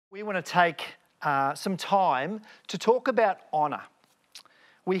We want to take some time to talk about honour.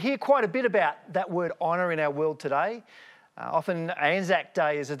 We hear quite a bit about that word honour in our world today. Often Anzac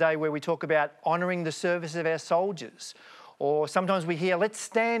Day is a day where we talk about honouring the service of our soldiers. Or sometimes we hear, let's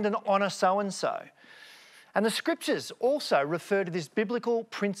stand and honour so-and-so. And the scriptures also refer to this biblical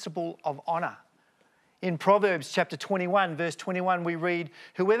principle of honour. In Proverbs chapter 21, verse 21, we read,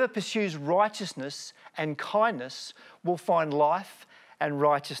 "Whoever pursues righteousness and kindness will find life and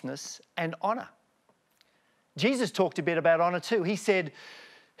righteousness and honour." Jesus talked a bit about honour too. He said,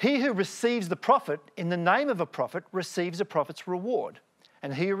 "He who receives the prophet in the name of a prophet receives a prophet's reward.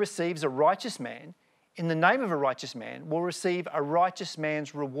 And he who receives a righteous man in the name of a righteous man will receive a righteous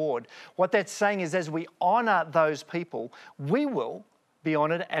man's reward." What that's saying is as we honour those people, we will be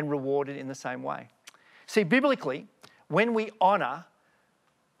honoured and rewarded in the same way. See, biblically, when we honour,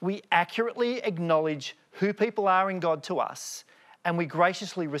 we accurately acknowledge who people are in God to us, and we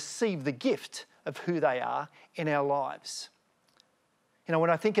graciously receive the gift of who they are in our lives. You know, when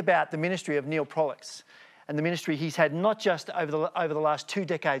I think about the ministry of Neale Proellocks and the ministry he's had not just over the last 2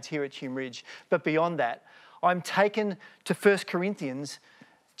 decades here at HumeRidge, but beyond that, I'm taken to 1 Corinthians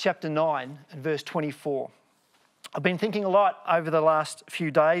chapter 9 and verse 24. I've been thinking a lot over the last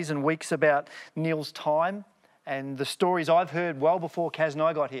few days and weeks about Neale's time and the stories I've heard well before Kaz and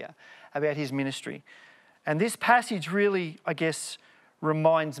I got here about his ministry. And this passage really, I guess,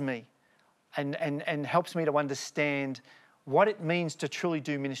 reminds me and helps me to understand what it means to truly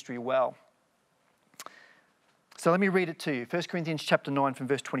do ministry well. So let me read it to you. 1 Corinthians chapter 9 from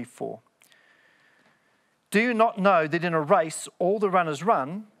verse 24. "Do you not know that in a race all the runners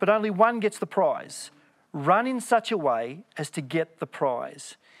run, but only one gets the prize? Run in such a way as to get the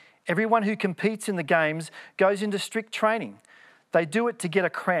prize. Everyone who competes in the games goes into strict training. They do it to get a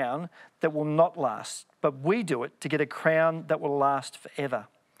crown that will not last, but we do it to get a crown that will last forever.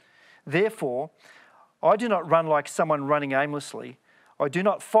 Therefore, I do not run like someone running aimlessly. I do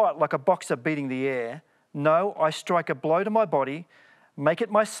not fight like a boxer beating the air. No, I strike a blow to my body, make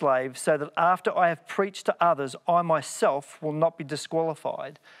it my slave, so that after I have preached to others, I myself will not be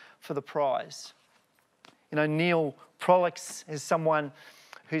disqualified for the prize." You know, Neale Proellocks is someone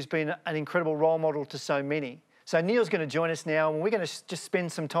who's been an incredible role model to so many. So Neale's going to join us now, and we're going to just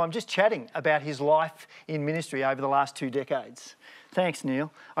spend some time just chatting about his life in ministry over the last 2 decades. Thanks,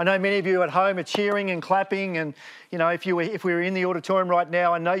 Neale. I know many of you at home are cheering and clapping, and you know, if we were in the auditorium right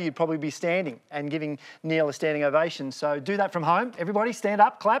now, I know you'd probably be standing and giving Neale a standing ovation. So do that from home. Everybody stand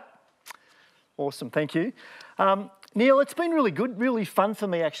up, clap. Awesome, thank you. Neale, it's been really good, really fun for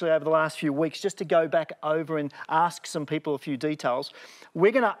me actually over the last few weeks just to go back over and ask some people a few details.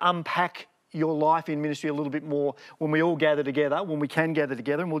 We're going to unpack your life in ministry a little bit more when we all gather together, when we can gather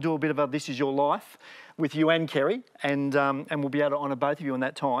together, and we'll do a bit of a This Is Your Life with you and Kerry, and we'll be able to honour both of you in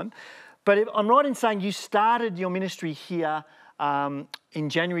that time. But if I'm right in saying you started your ministry here in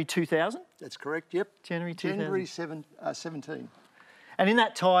January 2000? That's correct, yep. January 2000. January 17. And in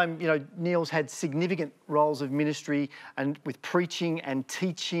that time, you know, Neale's had significant roles of ministry and with preaching and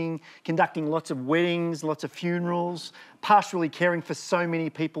teaching, conducting lots of weddings, lots of funerals, pastorally caring for so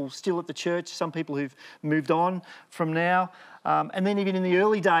many people still at the church, some people who've moved on from now. And then even in the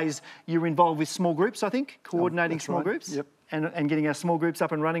early days, you were involved with small groups, I think, coordinating small groups. Yep. And getting our small groups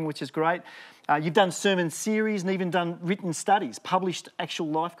up and running, which is great. You've done sermon series and even done written studies, published actual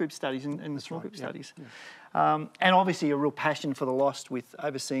life group studies and small group studies. Yeah. And obviously a real passion for the lost with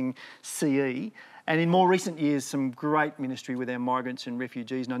overseeing CE. And in more recent years, some great ministry with our migrants and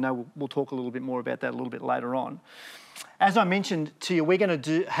refugees. And I know we'll talk a little bit more about that a little bit later on. As I mentioned to you, we're going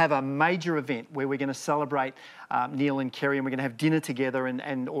to have a major event where we're going to celebrate Neale and Kerry, and we're going to have dinner together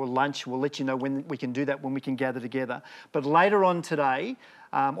or lunch. We'll let you know when we can do that, when we can gather together. But later on today,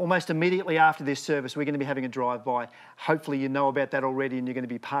 almost immediately after this service, we're going to be having a drive-by. Hopefully you know about that already, and you're going to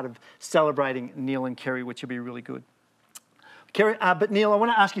be part of celebrating Neale and Kerry, which will be really good. Kerry, but Neale, I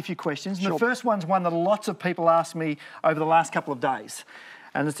want to ask you a few questions. And Sure. The first one's one that lots of people asked me over the last couple of days,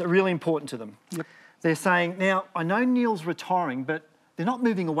 and it's really important to them. Yep. They're saying, now, I know Neale's retiring, but they're not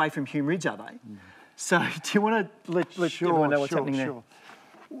moving away from HumeRidge, are they? So do you want to let everyone know what's happening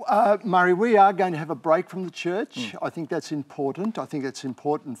there? Murray, we are going to have a break from the church. I think that's important. I think it's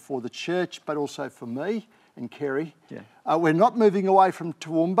important for the church, but also for me and Kerry. Yeah. We're not moving away from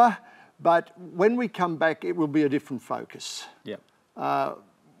Toowoomba, but when we come back, it will be a different focus. Yeah.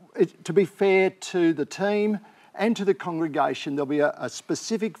 To be fair to the team and to the congregation, there'll be a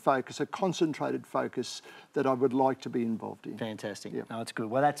specific focus, a concentrated focus that I would like to be involved in. Fantastic. Yep. No, that's good.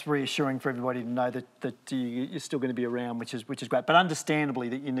 Well, that's reassuring for everybody to know that you're still going to be around, which is great. But understandably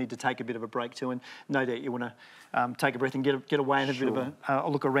that you need to take a bit of a break too, and no doubt you want to take a breath and get away and have a bit of a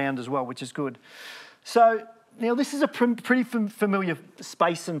look around as well, which is good. So, Neale, this is a pretty familiar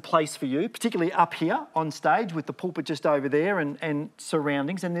space and place for you, particularly up here on stage with the pulpit just over there and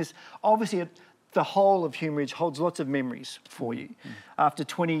surroundings. And there's obviously the whole of HumeRidge holds lots of memories for you. After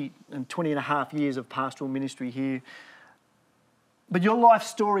 20 and a half years of pastoral ministry here. But your life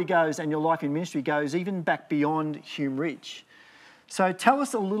story goes, and your life in ministry goes even back beyond HumeRidge. So tell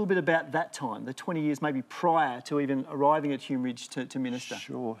us a little bit about that time, the 20 years maybe prior to even arriving at HumeRidge to minister.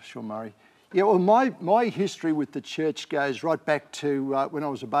 Sure, Murray. Yeah, well, my history with the church goes right back to when I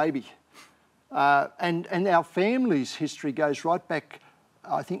was a baby. And our family's history goes right back,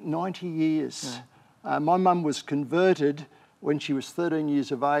 I think, 90 years. Yeah. My mum was converted when she was 13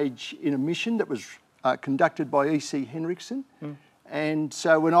 years of age in a mission that was conducted by E.C. Henriksen. And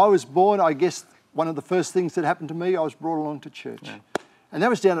so when I was born, I guess one of the first things that happened to me, I was brought along to church. Yeah. And that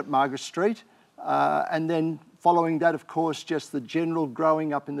was down at Margaret Street. And then following that, of course, just the general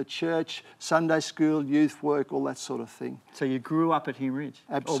growing up in the church, Sunday school, youth work, all that sort of thing. So you grew up at HumeRidge?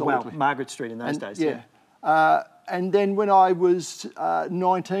 Absolutely. Well, Margaret Street in those days. Yeah. And then when I was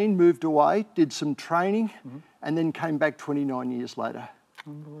 19, moved away, did some training, and then came back 29 years later.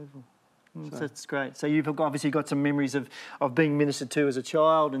 Unbelievable. So that's great. So you've obviously got some memories of being ministered to as a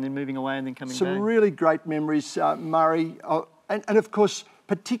child and then moving away and then coming back. Some really great memories, Murray, and of course,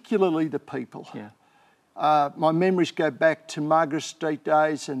 particularly the people. Yeah. My memories go back to Margaret Street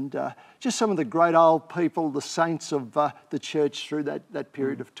days and just some of the great old people, the saints of the church through that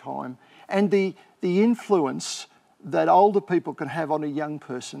period of time. And the influence that older people can have on a young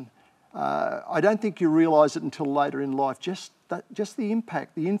person. I don't think you realise it until later in life, just the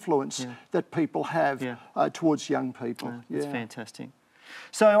impact, the influence that people have towards young people. That's fantastic.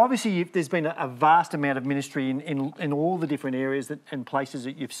 So obviously there's been a vast amount of ministry in all the different areas and places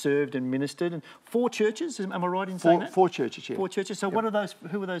that you've served and ministered. And 4 churches, am I right in saying that? 4 churches, yeah. 4 churches. So what are those?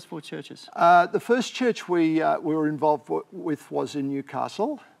 Who were those 4 churches? The first church we were involved with was in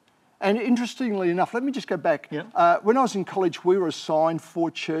Newcastle. And interestingly enough, let me just go back. Yep. When I was in college, we were assigned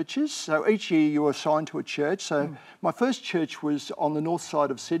 4 churches. So each year you were assigned to a church. So my first church was on the north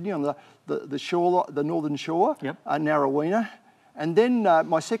side of Sydney, on the shore, the northern shore, Narrowena. And then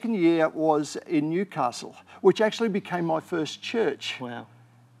my second year was in Newcastle, which actually became my first church. Wow.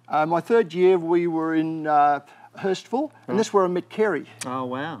 My third year we were in Hurstville, and that's where I met Kerry. Oh,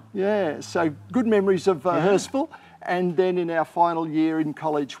 wow. Yeah, so good memories of Hurstville. And then in our final year in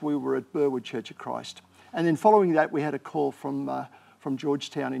college, we were at Burwood Church of Christ. And then following that, we had a call from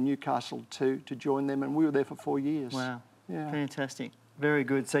Georgetown in Newcastle to join them, and we were there for 4 years. Wow, yeah. Fantastic. Very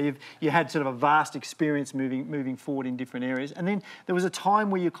good. So you had sort of a vast experience moving forward in different areas. And then there was a time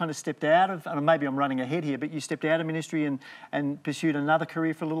where you kind of stepped out of, and maybe I'm running ahead here, but you stepped out of ministry and pursued another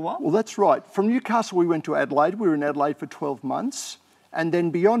career for a little while? Well, that's right. From Newcastle, we went to Adelaide. We were in Adelaide for 12 months. And then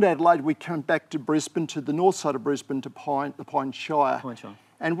beyond Adelaide, we came back to Brisbane, to the north side of Brisbane, to the Pine Shire. Pine Shire.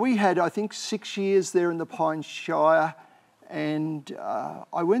 And we had, I think, 6 years there in the Pine Shire. And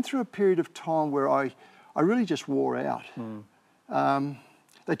I went through a period of time where I really just wore out.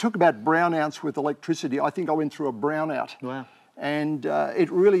 They talk about brownouts with electricity. I think I went through a brownout. Wow. And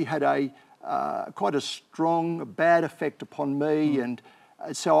it really had quite a strong, bad effect upon me. And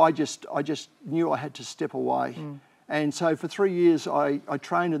so I just knew I had to step away. And so for 3 years, I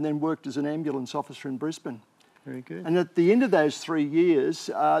trained and then worked as an ambulance officer in Brisbane. Very good. And at the end of those 3 years,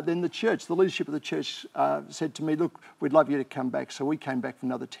 then the leadership of the church said to me, look, we'd love you to come back. So we came back for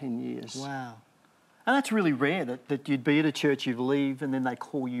another 10 years. Wow. And that's really rare that you'd be at a church, you'd leave, and then they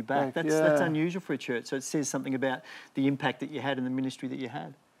call you back. That's unusual for a church. So it says something about the impact that you had and the ministry that you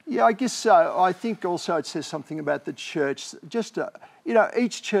had. Yeah, I guess so. I think also it says something about the church. Just,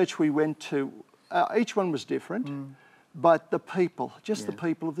 each church we went to, each one was different, but the people, the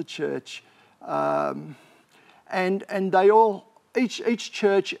people of the church, and they all, each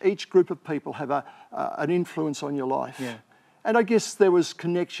church, each group of people have an influence on your life. Yeah. And I guess there was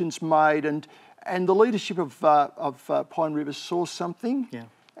connections made, and the leadership of Pine River saw something. Yeah.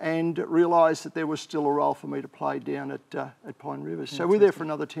 And realised that there was still a role for me to play down at Pine River. So we're there for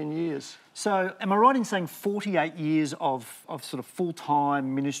another 10 years. So am I right in saying 48 years of sort of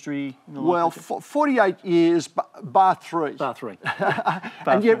full-time ministry? Well, 48 years, bar 3. Bar 3.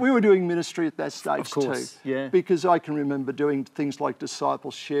 And yet we were doing ministry at that stage of course, too. Yeah. Because I can remember doing things like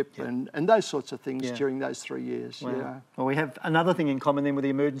discipleship and those sorts of things during those 3 years. Wow. Yeah. Well, we have another thing in common then with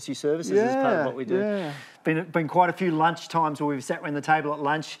the emergency services as part of what we do. Yeah. been quite a few lunch times where we've sat around the table at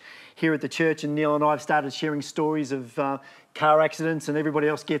lunch here at the church, and Neil and I have started sharing stories of car accidents, and everybody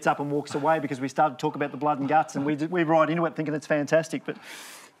else gets up and walks away because we started to talk about the blood and guts, and we're right into it thinking it's fantastic, but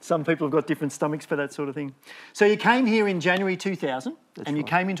some people have got different stomachs for that sort of thing. So you came here in January 2000, and you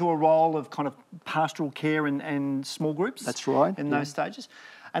came into a role of kind of pastoral care and small groups. That's right. In those stages.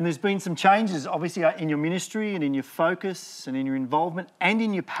 And there's been some changes, obviously, in your ministry and in your focus and in your involvement and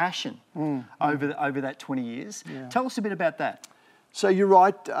in your passion over that 20 years. Yeah. Tell us a bit about that. So you're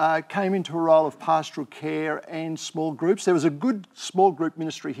right, came into a role of pastoral care and small groups. There was a good small group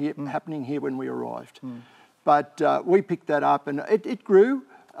ministry here happening here when we arrived. But we picked that up, and it grew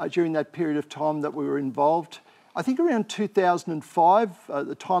during that period of time that we were involved. I think around 2005,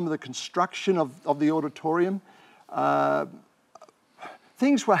 the time of the construction of the auditorium,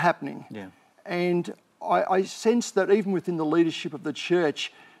 things were happening. Yeah. And I sensed that even within the leadership of the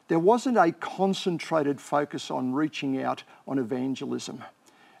church, there wasn't a concentrated focus on reaching out on evangelism.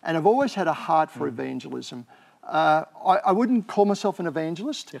 And I've always had a heart for evangelism. I wouldn't call myself an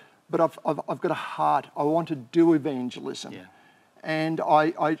evangelist, but I've got a heart. I want to do evangelism. Yeah. And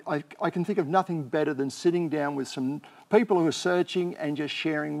I can think of nothing better than sitting down with some people who are searching and just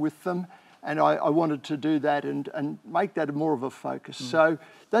sharing with them. And I wanted to do that and make that more of a focus. So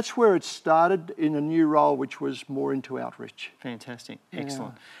that's where it started in a new role, which was more into outreach. Fantastic.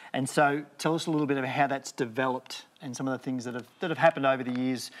 Excellent. Yeah. And so tell us a little bit about how that's developed and some of the things that have happened over the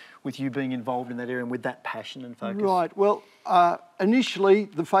years with you being involved in that area and with that passion and focus. Right. Well, initially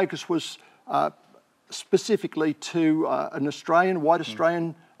the focus was specifically to an white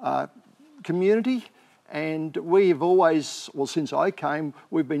Australian community. And we have always, well, since I came,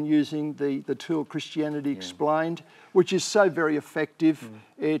 we've been using the tool Christianity Explained, which is so very effective.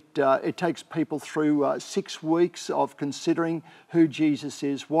 It takes people through 6 weeks of considering who Jesus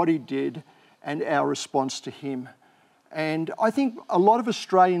is, what he did, and our response to him. And I think a lot of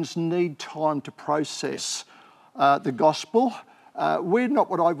Australians need time to process the gospel. We're not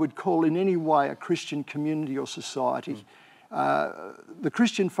what I would call in any way a Christian community or society. The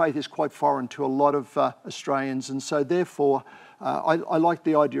Christian faith is quite foreign to a lot of Australians, and so therefore I like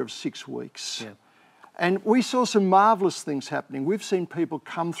the idea of 6 weeks. Yeah. And we saw some marvellous things happening. We've seen people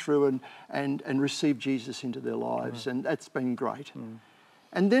come through and receive Jesus into their lives, and that's been great.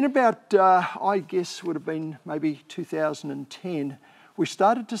 And then about, I guess would have been maybe 2010, we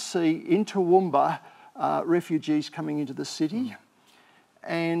started to see in Toowoomba refugees coming into the city.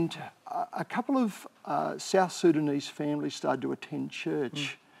 And a couple of South Sudanese families started to attend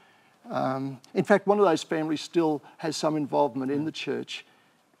church. In fact, one of those families still has some involvement in the church.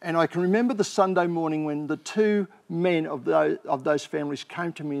 And I can remember the Sunday morning when the 2 men of those families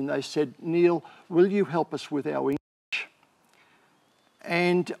came to me and they said, "Neale, will you help us with our English?"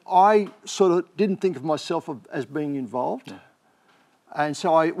 And I sort of didn't think of myself as being involved. Yeah. And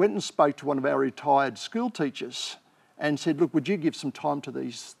so I went and spoke to one of our retired school teachers and said, "Look, would you give some time to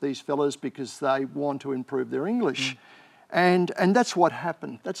these fellas because they want to improve their English?" And that's what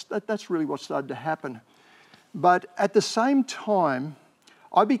happened. That's really what started to happen. But at the same time,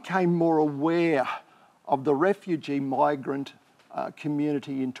 I became more aware of the refugee migrant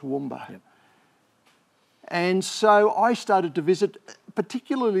community in Toowoomba. Yep. And so I started to visit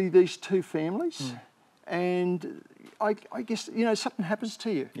particularly these 2 families. And I guess, something happens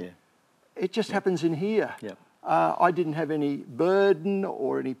to you. Yeah. It just happens in here. Yep. I didn't have any burden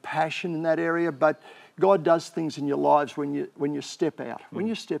or any passion in that area, but God does things in your lives when you step out. When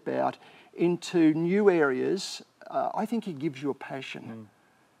you step out into new areas, I think he gives you a passion.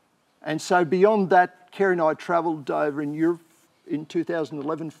 And so beyond that, Kerry and I travelled over in Europe in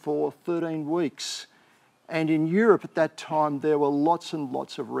 2011 for 13 weeks. And in Europe at that time, there were lots and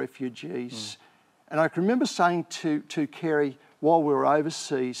lots of refugees. And I can remember saying to Kerry while we were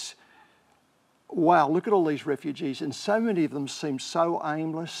overseas, "Wow, look at all these refugees." And so many of them seem so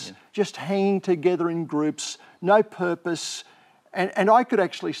aimless, just hanging together in groups, no purpose. And I could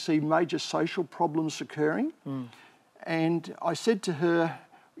actually see major social problems occurring. And I said to her,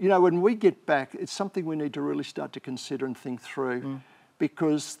 when we get back, it's something we need to really start to consider and think through.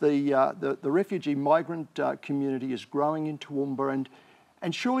 Because the refugee migrant community is growing in Toowoomba,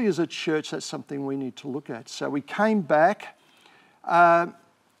 and surely as a church that's something we need to look at. So we came back.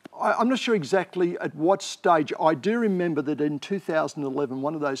 I'm not sure exactly at what stage. I do remember that in 2011,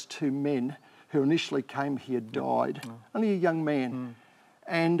 one of those 2 men who initially came here died, only a young man.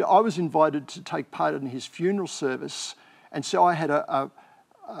 And I was invited to take part in his funeral service. And so I had a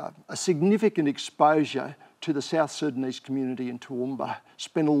significant exposure to the South Sudanese community in Toowoomba,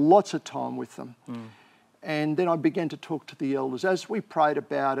 spent lots of time with them. And then I began to talk to the elders as we prayed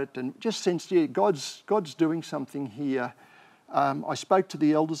about it, and just sensed, yeah, God's doing something here. I spoke to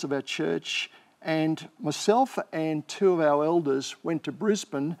the elders of our church, and myself and two of our elders went to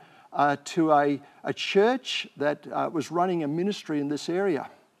Brisbane to a church that was running a ministry in this area.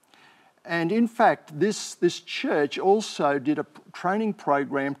 And in fact, this church also did a training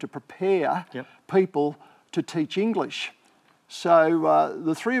program to prepare people to teach English. So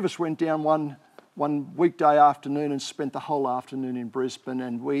the three of us went down one weekday afternoon and spent the whole afternoon in Brisbane,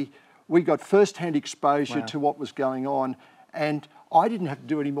 and we got first-hand exposure to what was going on. And I didn't have to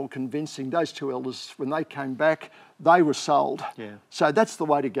do any more convincing. Those two elders, when they came back, they were sold. Yeah. So that's the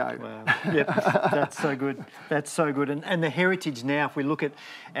way to go. Wow. Yep, that's so good. That's so good. And the heritage now, if we look at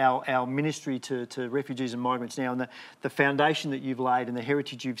our ministry to refugees and migrants now, and the foundation that you've laid and the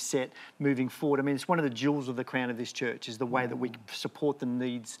heritage you've set moving forward, I mean, it's one of the jewels of the crown of this church, is the way that we support the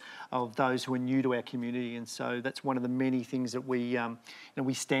needs of those who are new to our community. And so that's one of the many things that we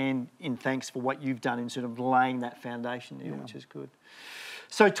stand in thanks for what you've done in sort of laying that foundation, Neale, which is good.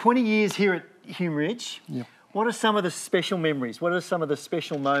 So 20 years here at HumeRidge. Yeah. What are some of the special memories? What are some of the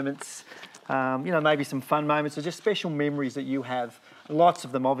special moments, maybe some fun moments, or just special memories that you have? Lots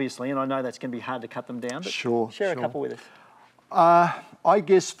of them, obviously, and I know that's going to be hard to cut them down, but share a couple with us. I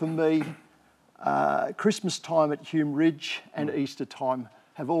guess for me, Christmas time at HumeRidge and Easter time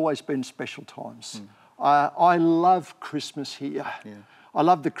have always been special times. I love Christmas here. Yeah. I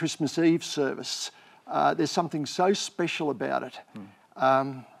love the Christmas Eve service. There's something so special about it.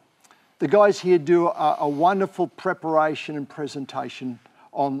 The guys here do a wonderful preparation and presentation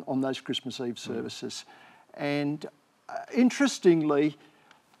on those Christmas Eve services. And interestingly,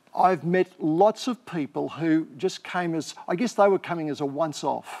 I've met lots of people who just came as, I guess they were coming as a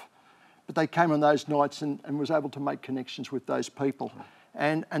once-off, but they came on those nights and was able to make connections with those people.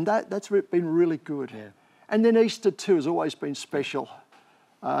 And that's been really good. Yeah. And then Easter too has always been special.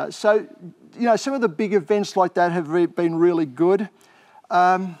 So, some of the big events like that have been really good.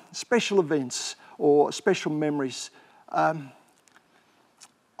 Special events or special memories. I've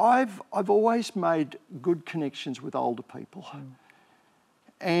always made good connections with older people.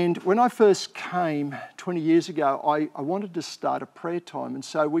 And when I first came 20 years ago, I wanted to start a prayer time. And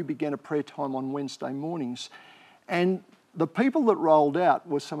so we began a prayer time on Wednesday mornings. And the people that rolled out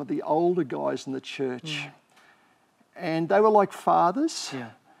were some of the older guys in the church. And they were like fathers. Yeah.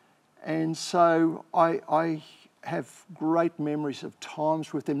 And so I have great memories of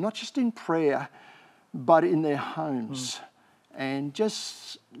times with them, not just in prayer, but in their homes. And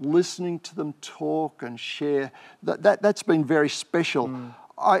just listening to them talk and share, that's been very special.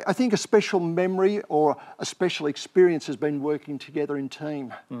 I think a special memory or a special experience has been working together in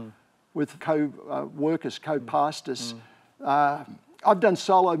team with co-workers, co-pastors. I've done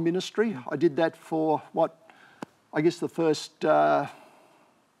solo ministry. I did that for the first 20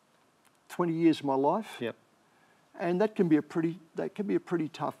 years of my life. Yep. And that can be a pretty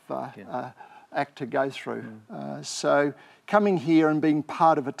tough act to go through. So coming here and being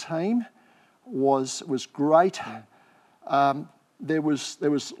part of a team was great. There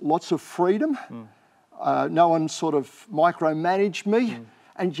was lots of freedom. No one sort of micromanaged me,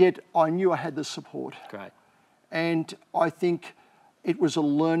 and yet I knew I had the support. Great. And I think it was a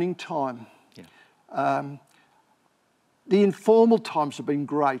learning time. Yeah. The informal times have been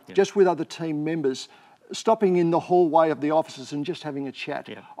great, just with other team members, stopping in the hallway of the offices and just having a chat.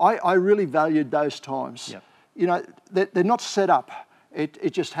 Yeah. I really valued those times. Yeah. They're not set up.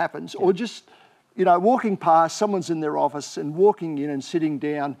 It just happens. Yeah. Or just, walking past, someone's in their office and walking in and sitting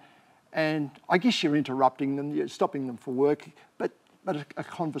down, and I guess you're interrupting them, you're stopping them for work, but a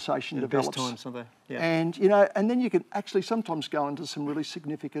conversation develops. Best times, aren't they? Yeah. And, and then you can actually sometimes go into some really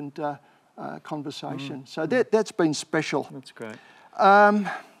significant conversation. So that's been special. That's great.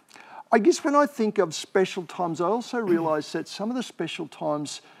 I guess when I think of special times, I also realise that some of the special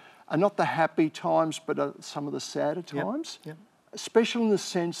times are not the happy times, but are some of the sadder times. Yep. Special in the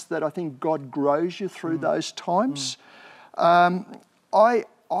sense that I think God grows you through those times. One of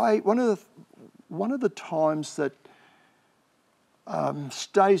the times that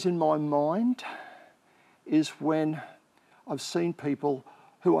stays in my mind is when I've seen people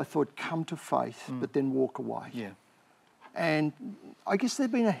who I thought come to faith, but then walk away. Yeah. And I guess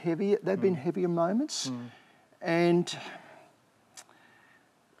they've been heavier moments. And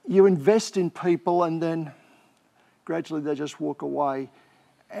you invest in people and then gradually they just walk away.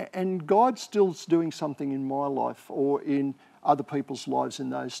 And God's still doing something in my life or in other people's lives in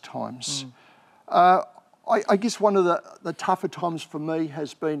those times. I guess one of the tougher times for me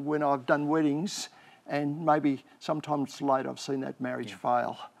has been when I've done weddings, and maybe sometimes later I've seen that marriage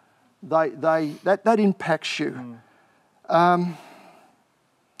fail. that impacts you. I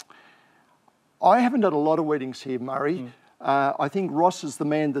haven't done a lot of weddings here, Murray. I think Ross is the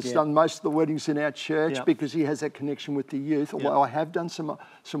man that's done most of the weddings in our church because he has that connection with the youth. Although I have done some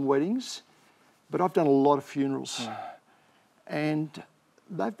weddings, but I've done a lot of funerals, and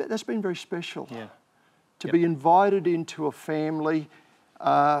that's been very special. To be invited into a family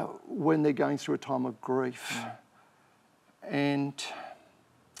when they're going through a time of grief, and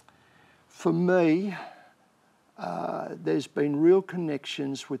for me, there's been real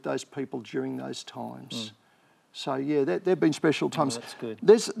connections with those people during those times. So yeah, they've been special times. That's good.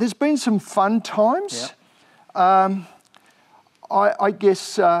 There's been some fun times. I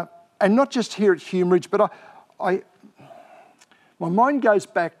guess, and not just here at HumeRidge, but my mind goes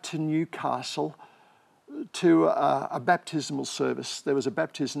back to Newcastle to a baptismal service. There was a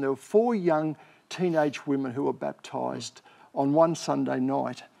baptism. There were 4 young teenage women who were baptised on one Sunday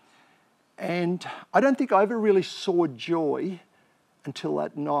night. And I don't think I ever really saw joy until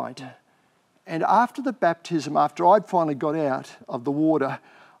that night. And after the baptism, after I'd finally got out of the water,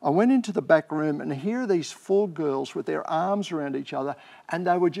 I went into the back room, and here are these 4 girls with their arms around each other, and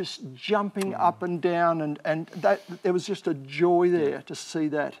they were just jumping up and down, and there was just a joy there to see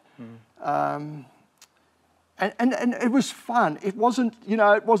that. And it was fun. It wasn't,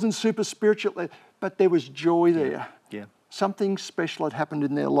 it wasn't super spiritual, but there was joy there. Something special had happened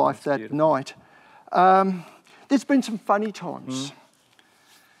in their life that night. There's been some funny times.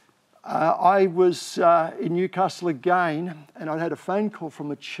 I was in Newcastle again, and I'd had a phone call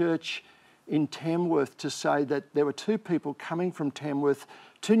from a church in Tamworth to say that there were 2 people coming from Tamworth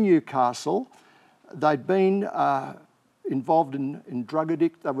to Newcastle. They'd been involved in drug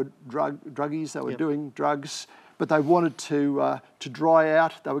addict. They were druggies. They were doing drugs, but they wanted to dry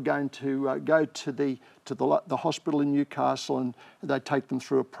out. They were going to go to the hospital in Newcastle, and they'd take them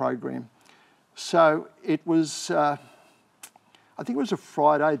through a program. So it was, I think it was a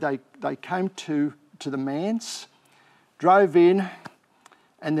Friday. They came to the manse, drove in,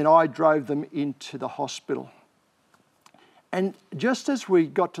 and then I drove them into the hospital. And just as we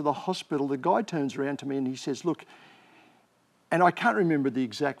got to the hospital, the guy turns around to me and he says, "Look," and I can't remember the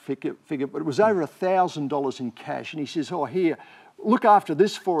exact figure, but it was over $1,000 in cash. And he says, "Oh, here, look after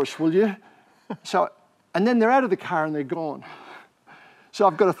this for us, will you?" And then they're out of the car and they're gone. So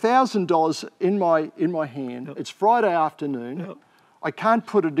I've got $1,000 in my hand. It's Friday afternoon. I can't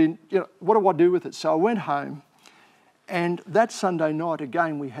put it in. What do I do with it? So I went home, and that Sunday night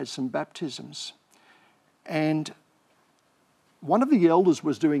again we had some baptisms, and one of the elders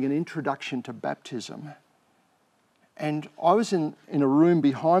was doing an introduction to baptism, and I was in a room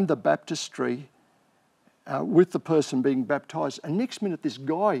behind the baptistry with the person being baptised, and next minute this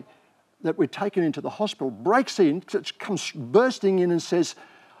guy that we're taken into the hospital breaks in, comes bursting in and says,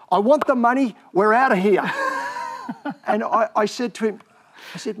 "I want the money, we're out of here." And I said to him,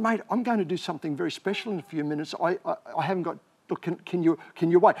 "Mate, I'm going to do something very special in a few minutes. I haven't got, look, can you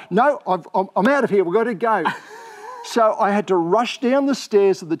wait?" "No, I'm out of here, we've got to go." So I had to rush down the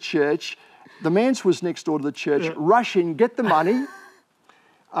stairs of the church. The manse was next door to the church. Rush in, get the money.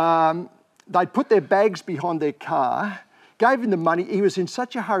 They'd put their bags behind their car, gave him the money. He was in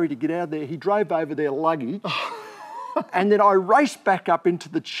such a hurry to get out of there, he drove over their luggage. And then I raced back up into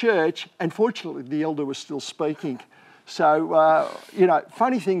the church, and fortunately the elder was still speaking. So,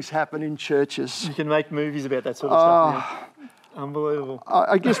 funny things happen in churches. You can make movies about that sort of stuff. Unbelievable.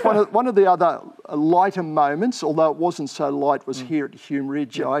 I guess one of the other lighter moments, although it wasn't so light, was here at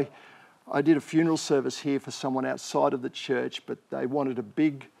HumeRidge. I did a funeral service here for someone outside of the church, but they wanted a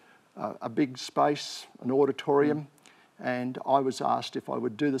big space, an auditorium, and I was asked if I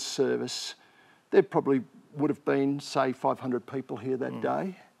would do the service. There probably would have been, say, 500 people here that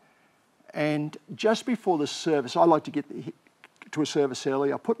day. And just before the service, I like to get to a service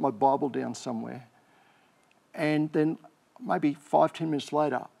early. I put my Bible down somewhere. And then maybe 5-10 minutes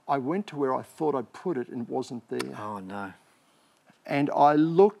later, I went to where I thought I'd put it and it wasn't there. Oh, no. And I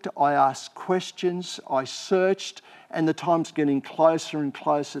looked, I asked questions, I searched, and the time's getting closer and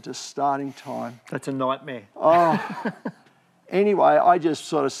closer to starting time. That's a nightmare. Anyway, I just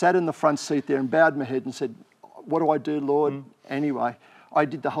sort of sat in the front seat there and bowed my head and said, "What do I do, Lord?" Anyway, I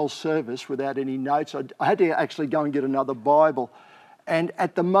did the whole service without any notes. I had to actually go and get another Bible. And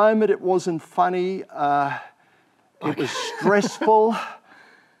at the moment, it wasn't funny. It was stressful.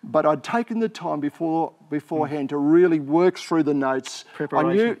 But I'd taken the time beforehand to really work through the notes. Preparation.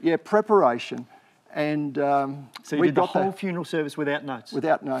 I knew, preparation. And so you did the whole funeral service without notes?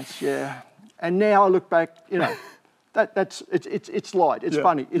 Without notes, yeah. And now I look back, It's light. It's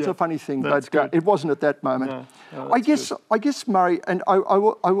funny. It's a funny thing, That's but good. it wasn't at that moment. No, I guess, Murray, and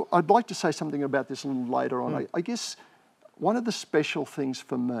I'd like to say something about this a little later on. I guess one of the special things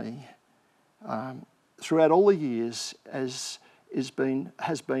for me throughout all the years has been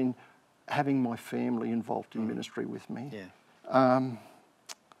having my family involved in ministry with me.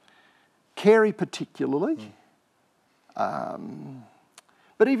 Carrie particularly,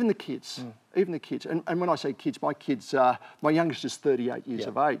 but even the kids. And when I say kids, my youngest is 38 years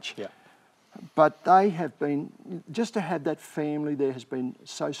of age. But they have been, just to have that family there has been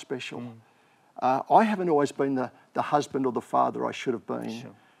so special. I haven't always been the husband or the father I should have been.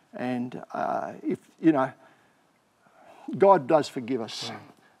 And God does forgive us,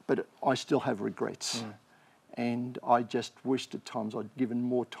 but I still have regrets. And I just wished at times I'd given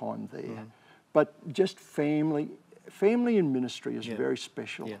more time there. But just family in ministry is very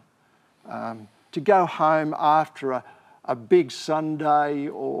special. To go home after a big Sunday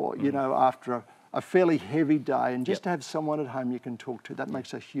or, after a fairly heavy day and just to have someone at home you can talk to, that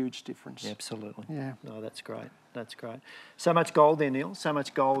makes a huge difference. Absolutely. Yeah. No, that's great. That's great. So much gold there, Neil. So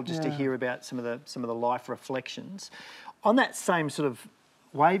much gold just to hear about some of the life reflections. On that same sort of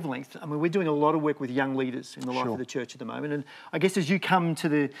wavelength, I mean, we're doing a lot of work with young leaders in the life of the church at the moment. And I guess as you come to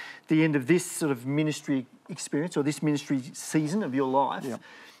the end of this sort of ministry experience or this ministry season of your life,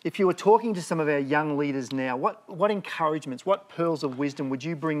 if you were talking to some of our young leaders now, what encouragements, what pearls of wisdom would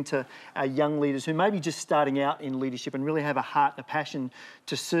you bring to our young leaders who may be just starting out in leadership and really have a heart and a passion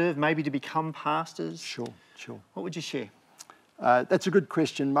to serve, maybe to become pastors? Sure. What would you share? That's a good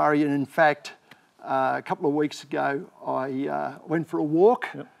question, Murray. And in fact, a couple of weeks ago, I went for a walk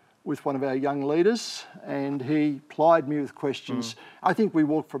with one of our young leaders, and he plied me with questions. I think we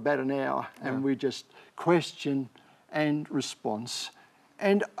walked for about an hour, and we just question and response.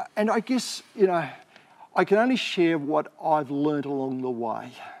 And I guess, I can only share what I've learnt along the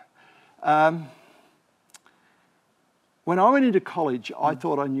way. When I went into college, I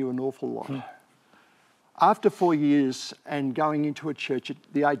thought I knew an awful lot. After 4 years and going into a church at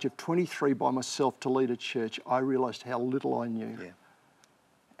the age of 23 by myself to lead a church, I realised how little I knew.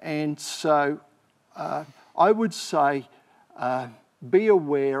 And so I would say be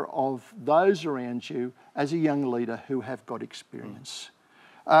aware of those around you as a young leader who have got experience.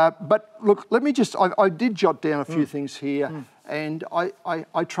 But look, let me just, I did jot down a few things here, and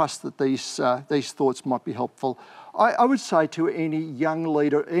I trust that these thoughts might be helpful. I would say to any young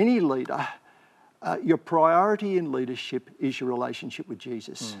leader, any leader, your priority in leadership is your relationship with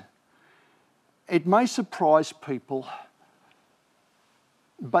Jesus. It may surprise people,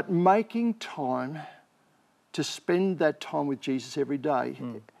 but making time to spend that time with Jesus every day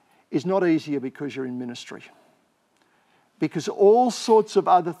is not easier because you're in ministry. Because all sorts of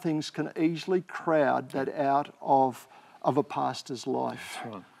other things can easily crowd that out of a pastor's life.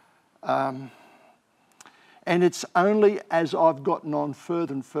 And it's only as I've gotten on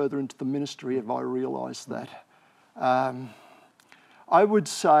further and further into the ministry have I realised that. I would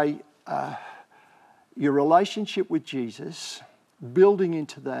say your relationship with Jesus, building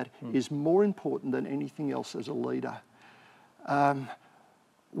into that, is more important than anything else as a leader.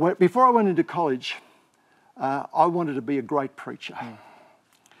 Before I went into college, I wanted to be a great preacher.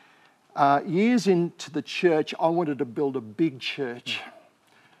 Years into the church, I wanted to build a big church.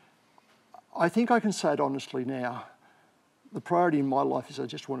 I think I can say it honestly now. The priority in my life is I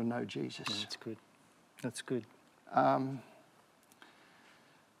just want to know Jesus. That's good. That's good. And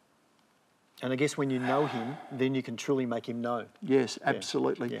I guess when you know him, then you can truly make him known. Yes,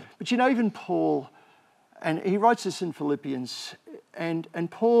 absolutely. But even Paul, and he writes this in Philippians, and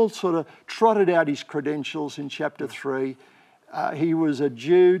Paul sort of trotted out his credentials in chapter 3. He was a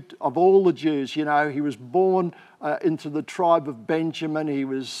Jew of all the Jews, he was born into the tribe of Benjamin. He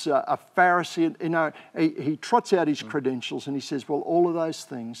was a Pharisee, he trots out his credentials and he says, well, all of those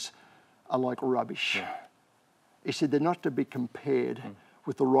things are like rubbish. He said, they're not to be compared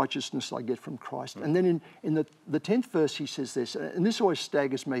with the righteousness I get from Christ. And then in the 10th verse he says this, and this always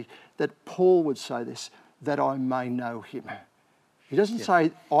staggers me, that Paul would say this, that I may know him. He doesn't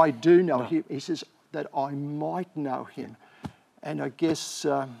say, I do know him. He says, that I might know him. And I guess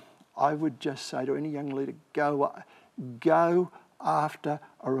I would just say to any young leader, go after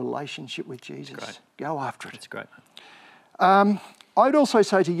a relationship with Jesus. Great. Go after it. That's great. I'd also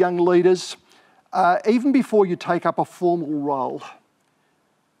say to young leaders, even before you take up a formal role,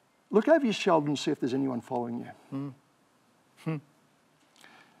 look over your shoulder and see if there's anyone following you.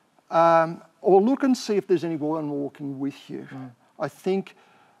 Or look and see if there's anyone walking with you. I think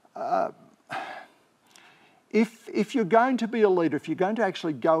if you're going to be a leader, if you're going to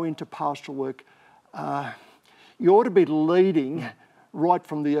actually go into pastoral work, You ought to be leading right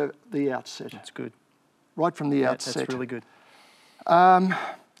from the outset. That's good. Right from the outset. That's really good.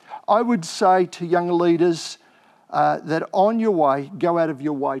 I would say to young leaders that on your way, go out of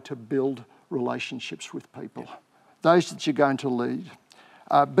your way to build relationships with people, those that you're going to lead.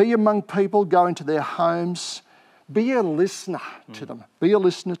 Be among people, go into their homes, be a listener to them. Be a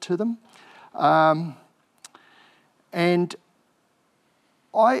listener to them. And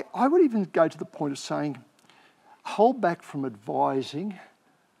I would even go to the point of saying, hold back from advising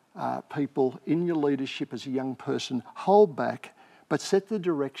people in your leadership as a young person. Hold back, but set the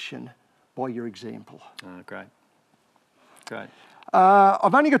direction by your example. Oh, great. Great.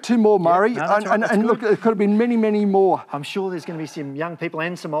 I've only got two more, Murray, no, that's right, and look, there could have been many, many more. I'm sure there's going to be some young people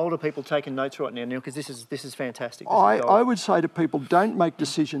and some older people taking notes right now, Neil, because this is fantastic. I would say to people, don't make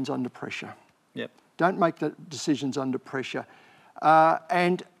decisions under pressure. Yep. Don't make the decisions under pressure.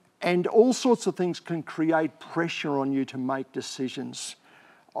 And all sorts of things can create pressure on you to make decisions.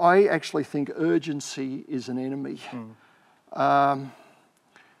 I actually think urgency is an enemy. I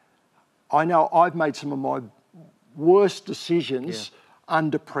know I've made some of my worst decisions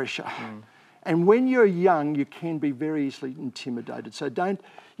under pressure. And when you're young, you can be very easily intimidated. So don't,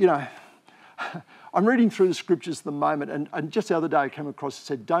 I'm reading through the scriptures at the moment, and just the other day I came across and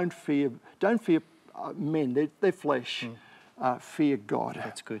said, don't fear men, they're flesh. Fear God.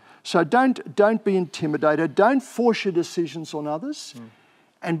 That's good. So don't be intimidated. Don't force your decisions on others.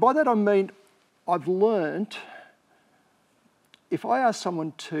 And by that I mean, I've learned if I ask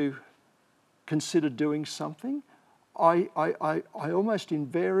someone to consider doing something, I almost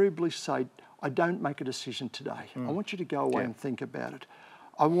invariably say, I don't make a decision today. I want you to go away and think about it.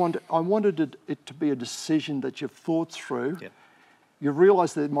 I wanted it to be a decision that you've thought through. You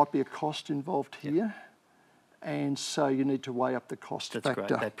realise there might be a cost involved here. And so you need to weigh up the cost factor. That's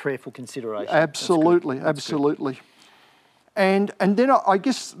great, that prayerful consideration. Absolutely, That's absolutely. And then I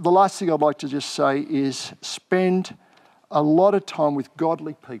guess the last thing I'd like to just say is spend a lot of time with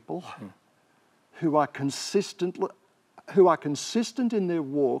godly people who are consistent in their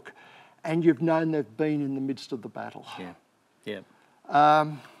walk, and you've known they've been in the midst of the battle.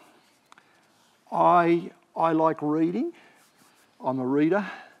 I like reading. I'm a reader.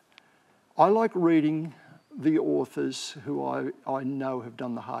 I like reading the authors who I know have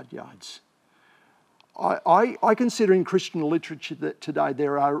done the hard yards. I consider in Christian literature that today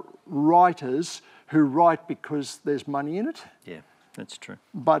there are writers who write because there's money in it. Yeah, that's true.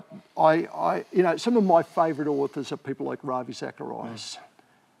 But some of my favourite authors are people like Ravi Zacharias.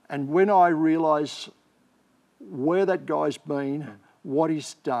 And when I realise where that guy's been, what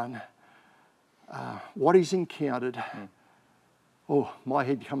he's done, what he's encountered, my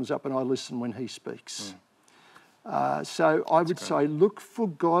head comes up and I listen when he speaks. So I would say look for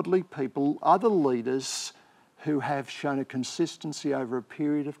godly people, other leaders who have shown a consistency over a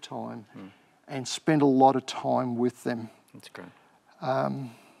period of time and spend a lot of time with them. That's great.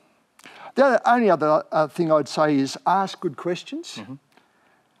 The only other thing I'd say is ask good questions,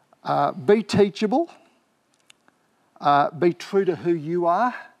 be teachable, be true to who you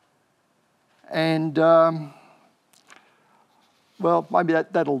are, and well, maybe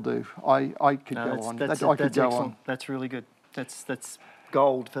that'll do. I could go on. That's excellent. That's really good. That's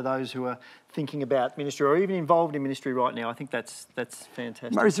gold for those who are thinking about ministry or even involved in ministry right now. I think that's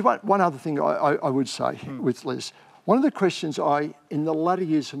fantastic. Murray, one other thing I would say with Liz. One of the questions in the latter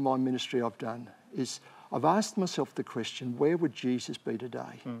years of my ministry I've done is I've asked myself the question, where would Jesus be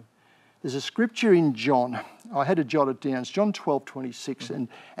today? There's a scripture in John. I had to jot it down. It's John 12:26.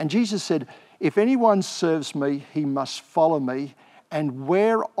 And Jesus said, if anyone serves me, he must follow me. And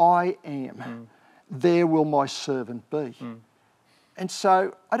where I am, there will my servant be. And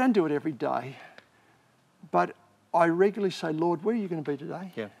so I don't do it every day, but I regularly say, Lord, where are you going to be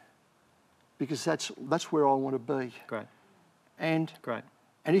today? Yeah. Because that's where I want to be. Great. And great.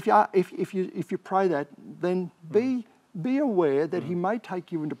 And if you pray that, then be aware that He may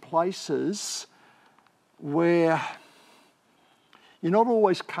take you into places where you're not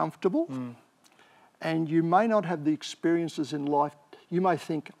always comfortable, and you may not have the experiences in life. You may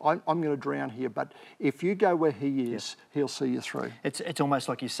think, I'm going to drown here, but if you go where He is, He'll see you through. It's almost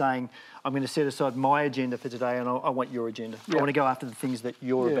like you're saying, I'm going to set aside my agenda for today and I want your agenda. I want to go after the things that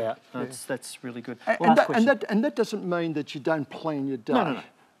you're about. That's really good. And that doesn't mean that you don't plan your day.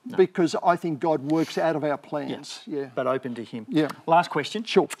 No. Because I think God works out of our plans. But open to Him. Last question.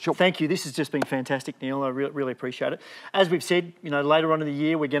 Sure. Thank you. This has just been fantastic, Neil. I really appreciate it. As we've said, later on in the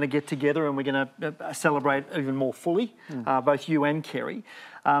year, we're going to get together and we're going to celebrate even more fully, both you and Kerry.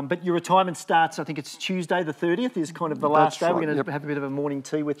 But your retirement starts, I think it's Tuesday the 30th is kind of the last day. Right. We're going to have a bit of a morning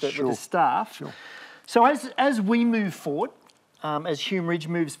tea with the staff. Sure. So as we move forward, as HumeRidge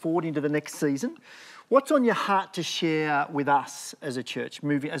moves forward into the next season, what's on your heart to share with us as a church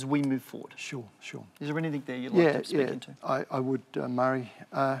as we move forward? Sure. Is there anything there you'd like to speak into? I would, Murray.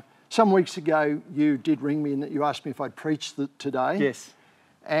 Some weeks ago, you did ring me and you asked me if I'd preach today. Yes.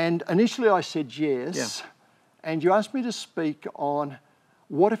 And initially I said yes. Yeah. And you asked me to speak on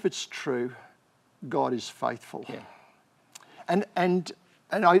what if it's true, God is faithful. Yeah.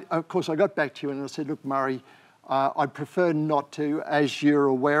 And I, of course, I got back to you and I said, look, Murray, I'd prefer not to. As you're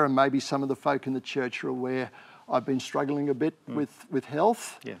aware, and maybe some of the folk in the church are aware, I've been struggling a bit with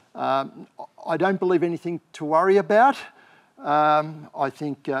health. Yeah. I don't believe anything to worry about. I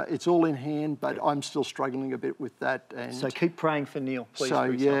think it's all in hand, but I'm still struggling a bit with that. And so keep praying for Neale, please.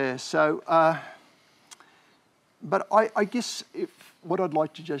 But I guess what I'd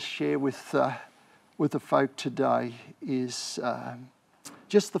like to just share with the folk today is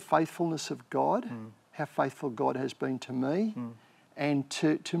just the faithfulness of God, how faithful God has been to me and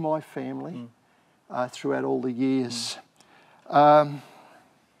to my family throughout all the years.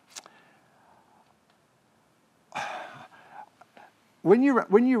 When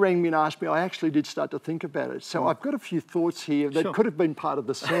you rang me and asked me, I actually did start to think about it. So I've got a few thoughts here that could have been part of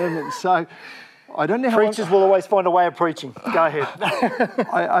the sermon. So I don't know how Preachers will always find a way of preaching. Go ahead.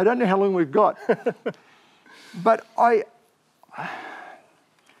 I don't know how long we've got. But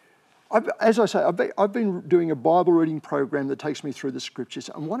as I say, I've been doing a Bible reading program that takes me through the scriptures.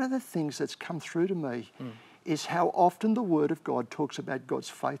 And one of the things that's come through to me is how often the Word of God talks about God's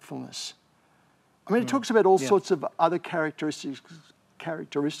faithfulness. I mean, it talks about all sorts of other characteristics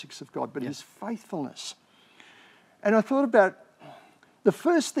of God, but His faithfulness. And I thought about the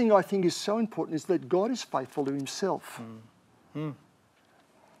first thing I think is so important is that God is faithful to Himself. Now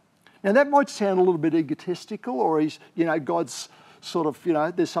that might sound a little bit egotistical, or God's sort of,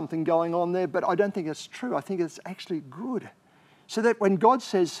 there's something going on there, but I don't think that's true. I think it's actually good. So that when God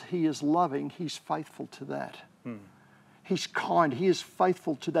says He is loving, He's faithful to that. He's kind, He is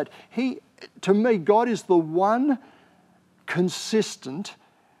faithful to that. To me, God is the one consistent,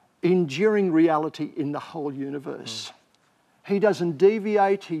 enduring reality in the whole universe. He doesn't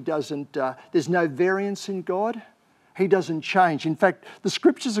deviate, there's no variance in God. He doesn't change. In fact, the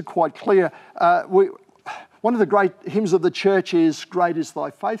scriptures are quite clear. One of the great hymns of the church is, "Great is thy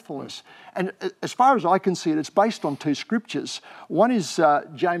faithfulness." And as far as I can see it, it's based on two scriptures. One is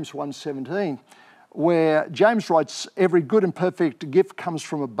James 1:17, where James writes, "Every good and perfect gift comes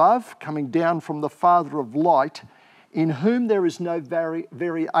from above, coming down from the Father of light, in whom there is no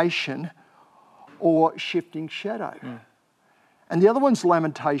variation or shifting shadow." And the other one's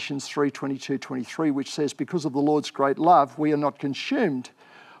Lamentations 3:22-23, which says, "Because of the Lord's great love, we are not consumed,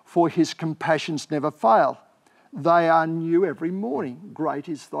 for His compassions never fail. They are new every morning. Great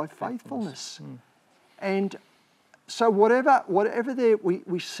is thy faithfulness." And so whatever there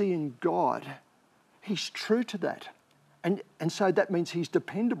we see in God, He's true to that. And so that means He's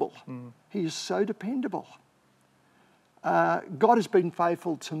dependable. He is so dependable. God has been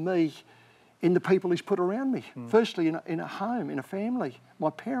faithful to me in the people He's put around me. Firstly, in a home, in a family,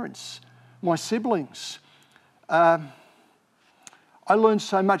 my parents, my siblings. I learned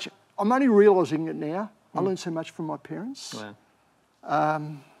so much. I'm only realising it now. I learned so much from my parents. Wow.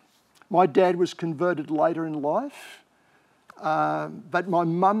 My dad was converted later in life. But my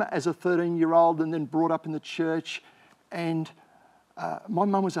mum, as a 13-year-old, and then brought up in the church, and my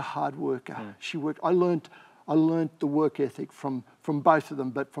mum was a hard worker. She worked. I learnt the work ethic from both of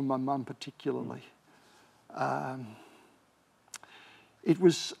them, but from my mum particularly. It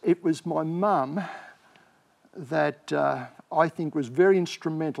was my mum that I think was very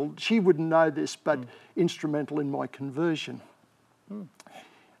instrumental. She wouldn't know this, but instrumental in my conversion.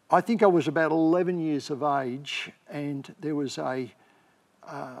 I think I was about 11 years of age, and there was a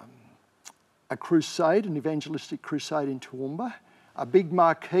crusade, an evangelistic crusade in Toowoomba. A big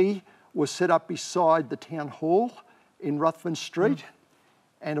marquee was set up beside the town hall in Ruthven Street,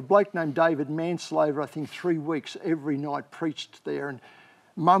 and a bloke named David Manslaver, I think 3 weeks every night, preached there, and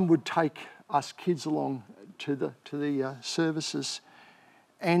Mum would take us kids along to the services.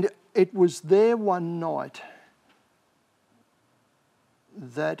 And it was there one night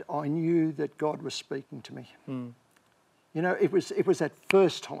that I knew that God was speaking to me. It was that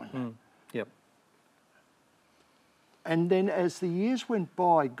first time. Yep. And then as the years went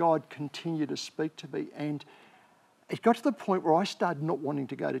by, God continued to speak to me, and it got to the point where I started not wanting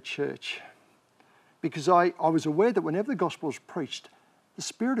to go to church, because I was aware that whenever the gospel was preached, the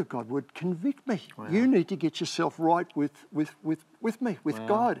Spirit of God would convict me. Wow. You need to get yourself right with me, with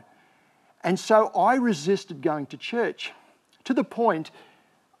God. And so I resisted going to church, to the point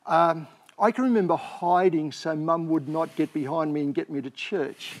I I can remember hiding so Mum would not get behind me and get me to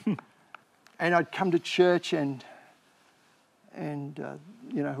church. And I'd come to church and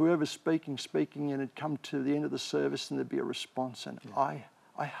whoever's speaking, and it'd come to the end of the service and there'd be a response. And I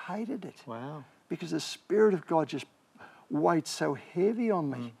hated it. Wow. Because the Spirit of God just weighed so heavy on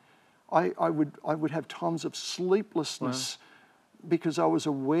me. I would have times of sleeplessness because I was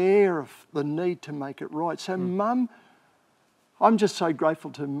aware of the need to make it right. So Mum, I'm just so grateful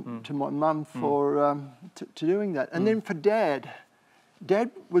to my mum for to doing that. And then for Dad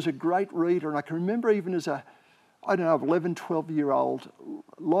was a great reader, and I can remember even as a, 11, 12-year-old,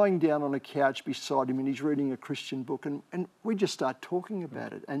 lying down on a couch beside him and he's reading a Christian book, and we just start talking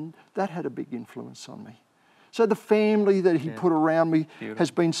about it, and that had a big influence on me. So the family that he put around me has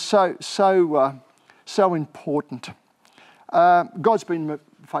been so important. God's been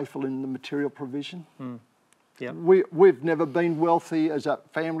faithful in the material provision. Yep. We've never been wealthy as a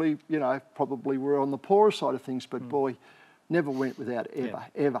family, probably we're on the poorer side of things, but boy, never went without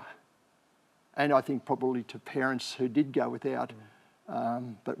ever. And I think probably to parents who did go without,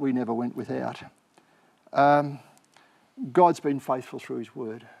 but we never went without. God's been faithful through His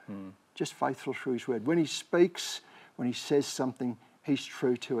Word, just faithful through His Word. When He speaks, when He says something, He's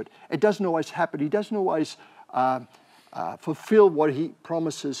true to it. It doesn't always happen. He doesn't always fulfill what He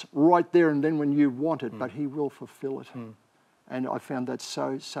promises right there and then when you want it, but He will fulfill it. And I found that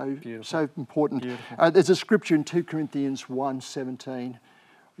so important. There's a scripture in 2 Corinthians 1:17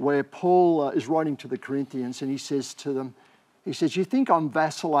 where Paul is writing to the Corinthians, and he says to them, he says, you think I'm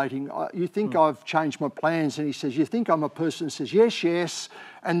vacillating, you think I've changed my plans, and he says, you think I'm a person who says, yes, yes,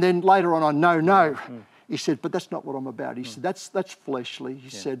 and then later on, no. He said, but that's not what I'm about. He said, that's fleshly. He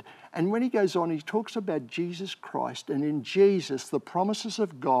said, and when he goes on, he talks about Jesus Christ, and in Jesus, the promises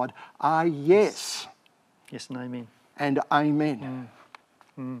of God are yes. Yes and amen. And amen.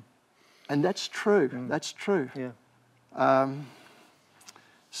 And that's true. That's true. Yeah.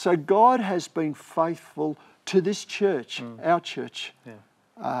 So God has been faithful to this church, our church,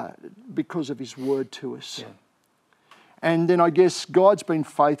 because of His word to us. Yeah. And then I guess God's been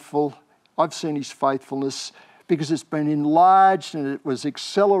faithful. I've seen His faithfulness because it's been enlarged and it was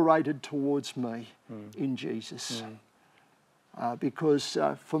accelerated towards me in Jesus. Because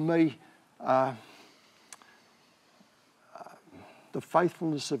for me, the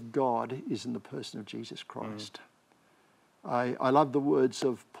faithfulness of God is in the person of Jesus Christ. I love the words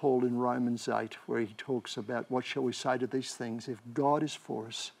of Paul in Romans 8 where he talks about what shall we say to these things? If God is for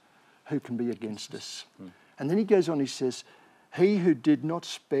us, who can be against us? And then he goes on, he says, He who did not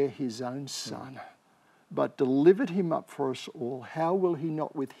spare His own Son, but delivered Him up for us all, how will He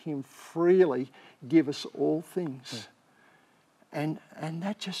not with Him freely give us all things? And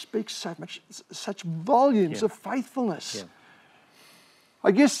that just speaks such volumes of faithfulness. I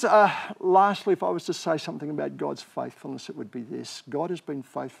guess lastly, if I was to say something about God's faithfulness, it would be this. God has been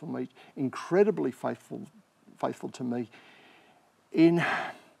faithful to me, incredibly faithful to me in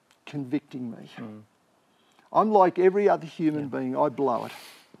convicting me. I'm like every other human being. I blow it.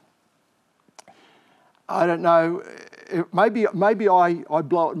 I don't know. Maybe I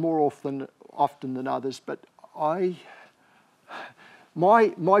blow it more often than others, but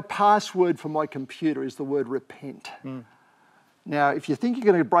my password for my computer is the word repent. Now, if you think you're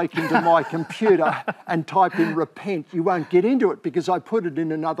going to break into my computer and type in repent, you won't get into it because I put it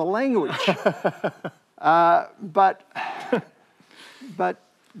in another language. But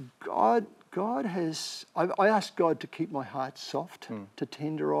God has, I asked God to keep my heart soft, to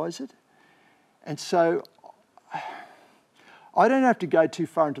tenderise it. And so I don't have to go too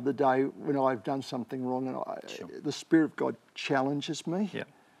far into the day when I've done something wrong and the Spirit of God challenges me. Yeah.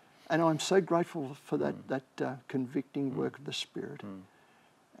 And I'm so grateful for that convicting work of the Spirit.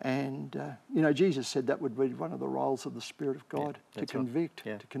 And, Jesus said that would be one of the roles of the Spirit of God, to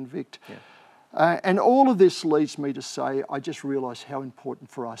convict. And all of this leads me to say, I just realise how important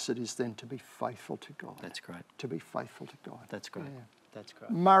for us it is then to be faithful to God. That's great. To be faithful to God. That's great. Yeah. That's great.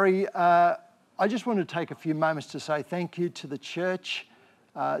 Murray, I just want to take a few moments to say thank you to the church.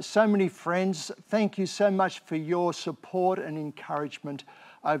 So many friends, thank you so much for your support and encouragement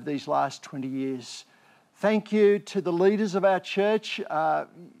over these last 20 years. Thank you to the leaders of our church.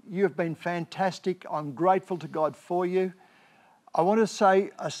 You have been fantastic. I'm grateful to God for you. I want to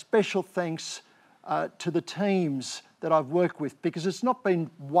say a special thanks to the teams that I've worked with, because it's not been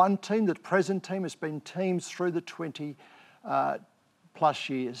one team, the present team, it's been teams through the 20 plus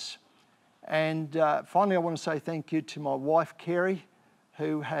years. And finally, I want to say thank you to my wife, Kerry,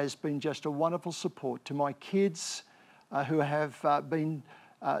 who has been just a wonderful support, to my kids who have been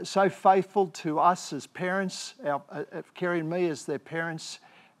so faithful to us as parents, Kerry and me as their parents,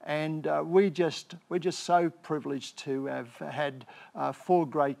 And we're just so privileged to have had 4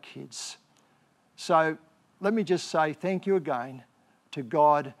 great kids. So let me just say thank you again to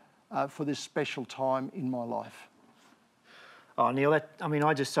God for this special time in my life. Oh, Neale,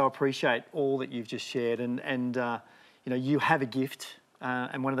 I just so appreciate all that you've just shared, and you have a gift,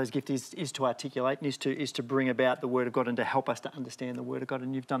 and one of those gifts is to articulate and is to bring about the Word of God and to help us to understand the Word of God,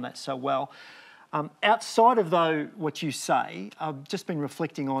 and you've done that so well. Outside of what you say, I've just been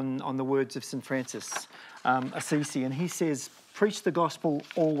reflecting on the words of St. Francis Assisi, and he says, preach the gospel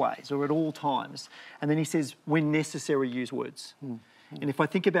always or at all times. And then he says, when necessary, use words. And if I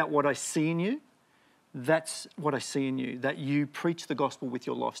think about what I see in you, that's what I see in you, that you preach the gospel with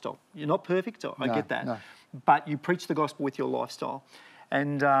your lifestyle. You're not perfect, I get that, but you preach the gospel with your lifestyle.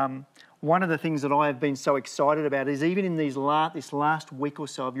 And one of the things that I have been so excited about is even in this last week or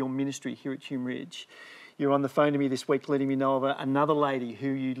so of your ministry here at HumeRidge, you're on the phone to me this week letting me know of another lady who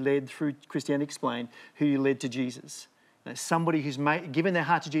you led through Christianity Explained, who you led to Jesus. Somebody who's given their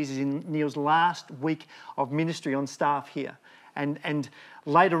heart to Jesus in Neale's last week of ministry on staff here. And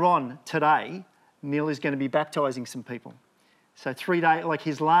later on today, Neale is going to be baptising some people. So 3 days, like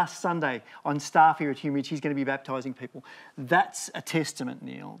his last Sunday on staff here at HumeRidge, he's going to be baptising people. That's a testament,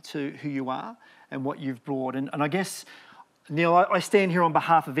 Neale, to who you are and what you've brought. And I guess, Neale, I stand here on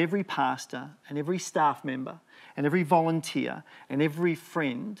behalf of every pastor and every staff member and every volunteer and every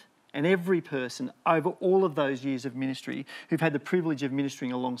friend and every person over all of those years of ministry who've had the privilege of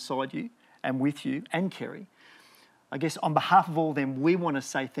ministering alongside you and with you and Kerry. I guess on behalf of all of them, we want to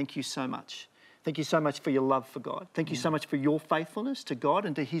say thank you so much. Thank you so much for your love for God. Thank you so much for your faithfulness to God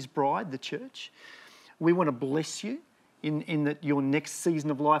and to his bride, the church. We want to bless you in that your next season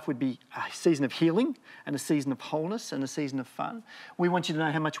of life would be a season of healing and a season of wholeness and a season of fun. We want you to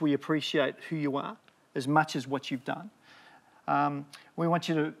know how much we appreciate who you are as much as what you've done. We want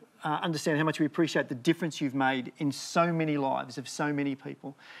you to understand how much we appreciate the difference you've made in so many lives of so many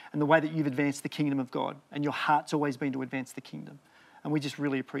people and the way that you've advanced the kingdom of God, and your heart's always been to advance the kingdom. And we just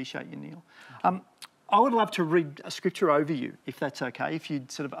really appreciate you, Neale. I would love to read a scripture over you, if that's okay, if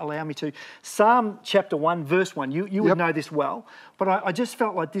you'd sort of allow me to. Psalm chapter 1, verse 1. You would know this well, but I just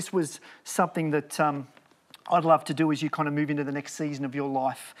felt like this was something that I'd love to do as you kind of move into the next season of your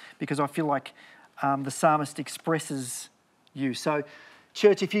life, because I feel like the psalmist expresses you. So,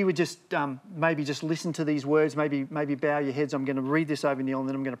 church, if you would just maybe just listen to these words, maybe bow your heads. I'm going to read this over Neale, and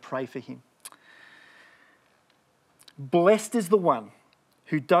then I'm going to pray for him. Blessed is the one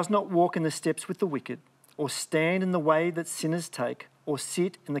who does not walk in the steps with the wicked, or stand in the way that sinners take, or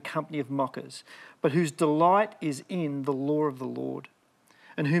sit in the company of mockers, but whose delight is in the law of the Lord,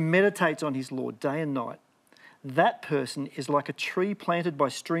 and who meditates on his law day and night. That person is like a tree planted by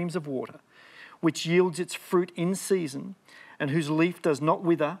streams of water, which yields its fruit in season, and whose leaf does not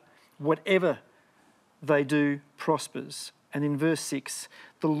wither. Whatever they do prospers. And in verse 6,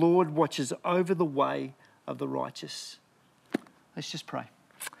 the Lord watches over the way of the righteous. Let's just pray.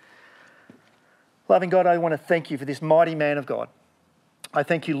 Loving God, I want to thank you for this mighty man of God. I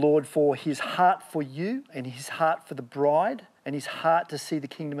thank you, Lord, for his heart for you and his heart for the bride and his heart to see the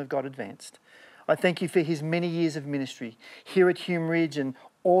kingdom of God advanced. I thank you for his many years of ministry here at HumeRidge and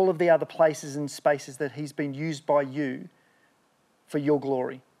all of the other places and spaces that he's been used by you for your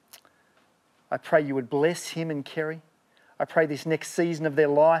glory. I pray you would bless him and Kerry. I pray this next season of their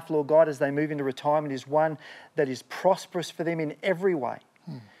life, Lord God, as they move into retirement, is one that is prosperous for them in every way.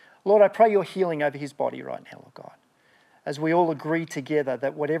 Lord, I pray your healing over his body right now, Lord God, as we all agree together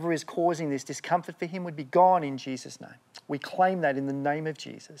that whatever is causing this discomfort for him would be gone in Jesus' name. We claim that in the name of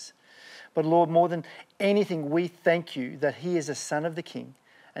Jesus. But Lord, more than anything, we thank you that he is a son of the King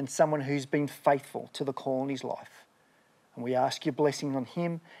and someone who's been faithful to the call in his life. And we ask your blessing on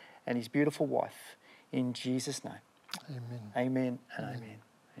him and his beautiful wife in Jesus' name. Amen. Amen and amen.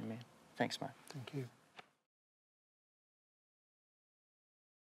 Amen. Thanks, mate. Thank you.